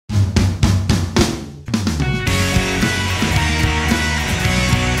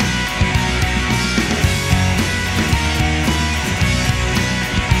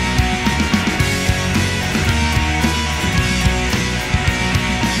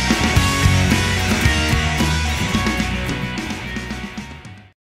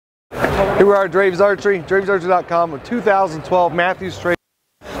Here we are at Draves Archery, dravesarchery.com, a 2012 Mathews trade.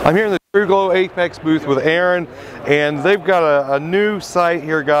 I'm here in the TruGlo Apex booth with Aaron, and they've got a new sight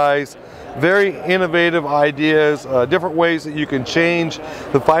here, guys. Very innovative ideas, different ways that you can change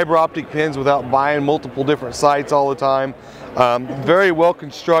the fiber optic pins without buying multiple different sights all the time. Very well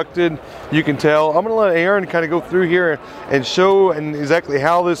constructed, you can tell. I'm going to let Aaron kind of go through here and show exactly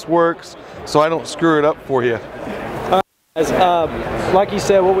how this works so I don't screw it up for you. Like you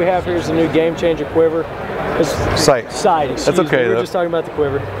said, what we have here is a new game changer quiver. Sight. That's okay. We're just talking about the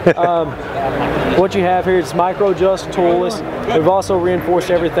quiver. What you have here is micro adjust toolless. We've also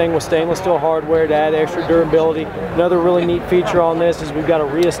reinforced everything with stainless steel hardware to add extra durability. Another really neat feature on this is we've got a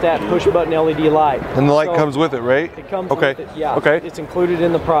rheostat push button LED light. And the light comes with it, right? It comes with it, yeah. Okay. It's included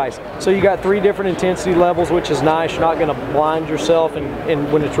in the price. So you got 3 different intensity levels, which is nice. You're not going to blind yourself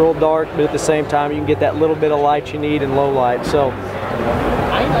and when it's real dark, but at the same time you can get that little bit of light you need in low light. So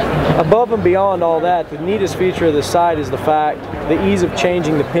above and beyond all that, the neatest feature of the sight is the ease of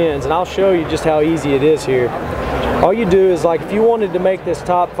changing the pins, and I'll show you just how easy it is here. All you do is, like, if you wanted to make this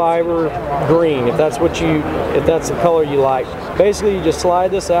top fiber green, if that's the color you like, basically you just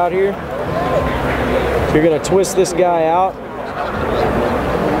slide this out here. You're going to twist this guy out.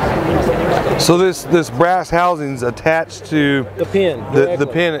 So this brass housing is attached to the pin. The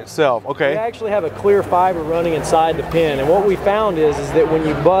pin itself. Okay. We actually have a clear fiber running inside the pin, and what we found is that when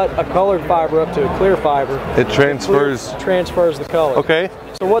you butt a colored fiber up to a clear fiber, it transfers the color. Okay.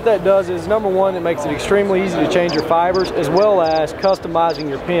 So what that does is, number one, it makes it extremely easy to change your fibers, as well as customizing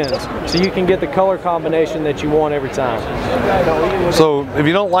your pins, so you can get the color combination that you want every time. So if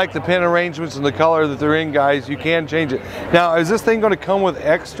you don't like the pin arrangements and the color that they're in, guys, you can change it. Now, is this thing going to come with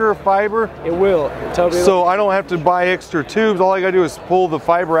extra fiber? It will. Totally. So I don't have to buy extra tubes. All I got to do is pull the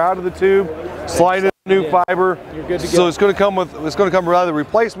fiber out of the tube, slide in new fiber. You're good to go. So it's going to come with either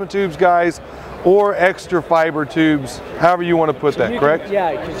replacement tubes, guys, or extra fiber tubes, however you want to put that, correct?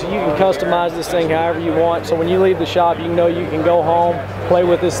 Yeah, because you can customize this thing however you want. So when you leave the shop, you know you can go home, play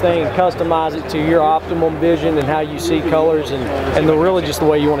with this thing, and customize it to your optimum vision and how you see colors, and really just the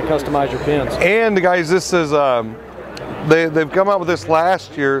way you want to customize your pins. And guys, this is they've come out with this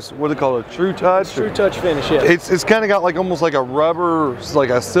last year's, what do they call it, True Touch? True Touch finish, yeah. It's kind of got like almost like a rubber, like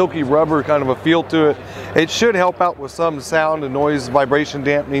a silky rubber kind of a feel to it. It should help out with some sound and noise, vibration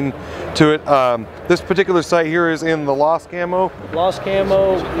dampening to it. This particular sight here is in the Lost Camo. Lost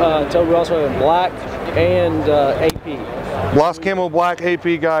Camo, we also have black and AP. Lost Camo Black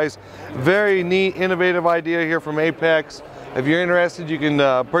AP, guys. Very neat, innovative idea here from Apex. If you're interested, you can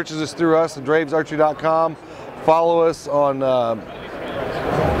purchase this through us at dravesarchery.com. Follow us on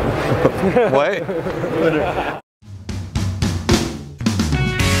what?